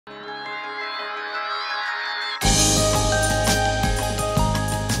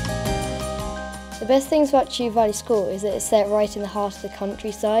best things about Chew Valley School is that it's set right in the heart of the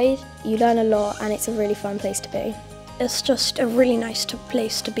countryside. You learn a lot and it's a really fun place to be. It's just a really nice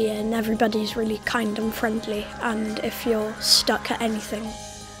place to be in. Everybody's really kind and friendly, and if you're stuck at anything,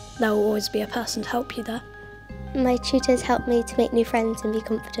 there will always be a person to help you there. My tutors help me to make new friends and be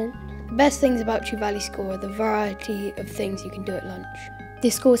confident. The best things about Chew Valley School are the variety of things you can do at lunch. The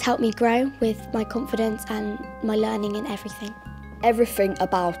school's helped me grow with my confidence and my learning and everything. Everything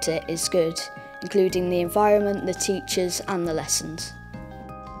about it is good, including the environment, the teachers and the lessons.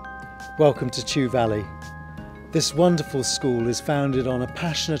 Welcome to Chew Valley. This wonderful school is founded on a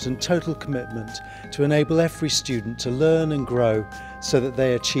passionate and total commitment to enable every student to learn and grow so that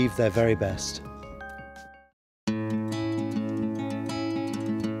they achieve their very best.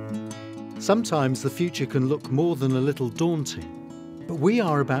 Sometimes the future can look more than a little daunting, but we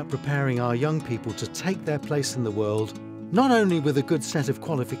are about preparing our young people to take their place in the world, not only with a good set of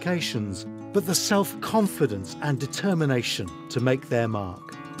qualifications, but the self-confidence and determination to make their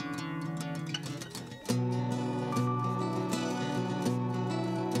mark.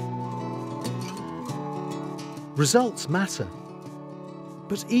 Results matter,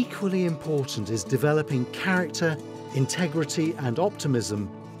 but equally important is developing character, integrity and optimism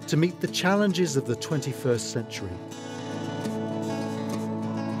to meet the challenges of the 21st century.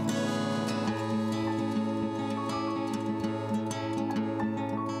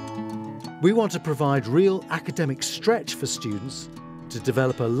 We want to provide real academic stretch for students to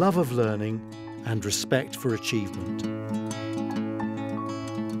develop a love of learning and respect for achievement.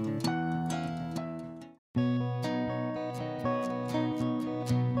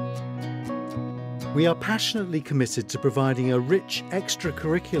 We are passionately committed to providing a rich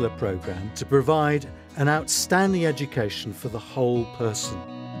extracurricular programme to provide an outstanding education for the whole person.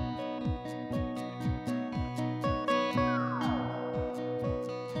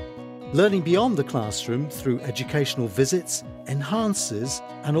 Learning beyond the classroom through educational visits enhances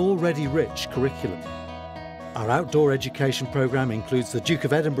an already rich curriculum. Our outdoor education programme includes the Duke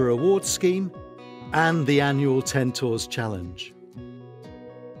of Edinburgh Awards Scheme and the annual 10 Tours Challenge.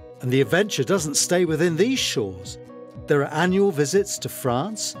 And the adventure doesn't stay within these shores. There are annual visits to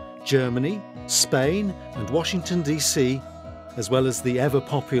France, Germany, Spain and Washington DC, as well as the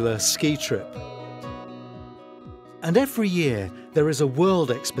ever-popular ski trip. And every year there is a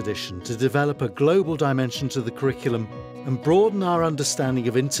world expedition to develop a global dimension to the curriculum and broaden our understanding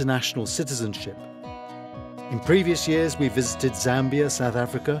of international citizenship. In previous years we visited Zambia, South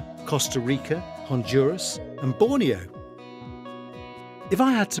Africa, Costa Rica, Honduras and Borneo. If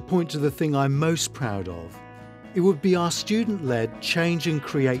I had to point to the thing I'm most proud of, it would be our student-led Change and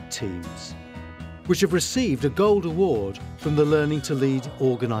Create teams, which have received a Gold Award from the Learning to Lead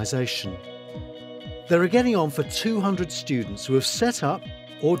organisation. There are getting on for 200 students who have set up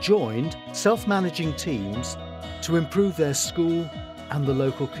or joined self-managing teams to improve their school and the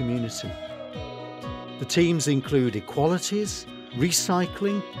local community. The teams include equalities,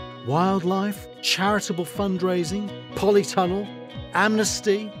 recycling, wildlife, charitable fundraising, polytunnel,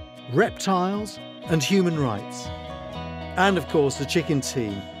 amnesty, reptiles and human rights. And of course the chicken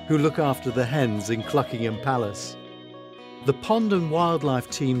team who look after the hens in Cluckingham Palace. The pond and wildlife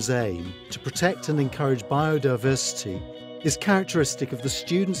team's aim to protect and encourage biodiversity is characteristic of the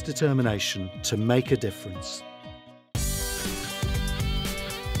students' determination to make a difference.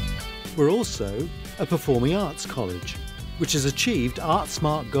 We're also a performing arts college, which has achieved Art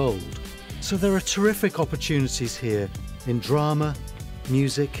Smart Gold. So there are terrific opportunities here in drama,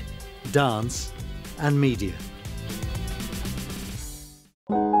 music, dance and media.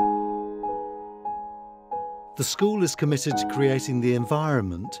 The school is committed to creating the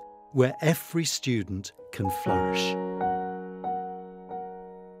environment where every student can flourish.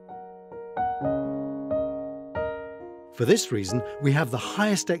 For this reason, we have the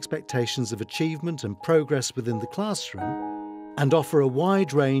highest expectations of achievement and progress within the classroom and offer a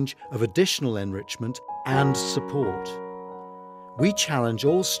wide range of additional enrichment and support. We challenge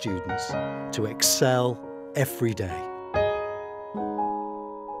all students to excel every day.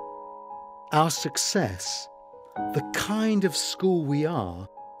 Our success, the kind of school we are,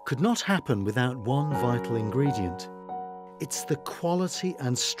 could not happen without one vital ingredient. It's the quality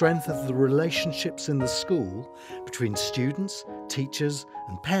and strength of the relationships in the school between students, teachers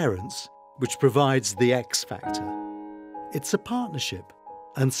and parents which provides the X factor. It's a partnership,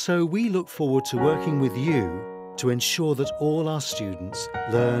 and so we look forward to working with you to ensure that all our students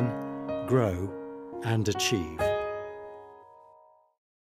learn, grow and achieve.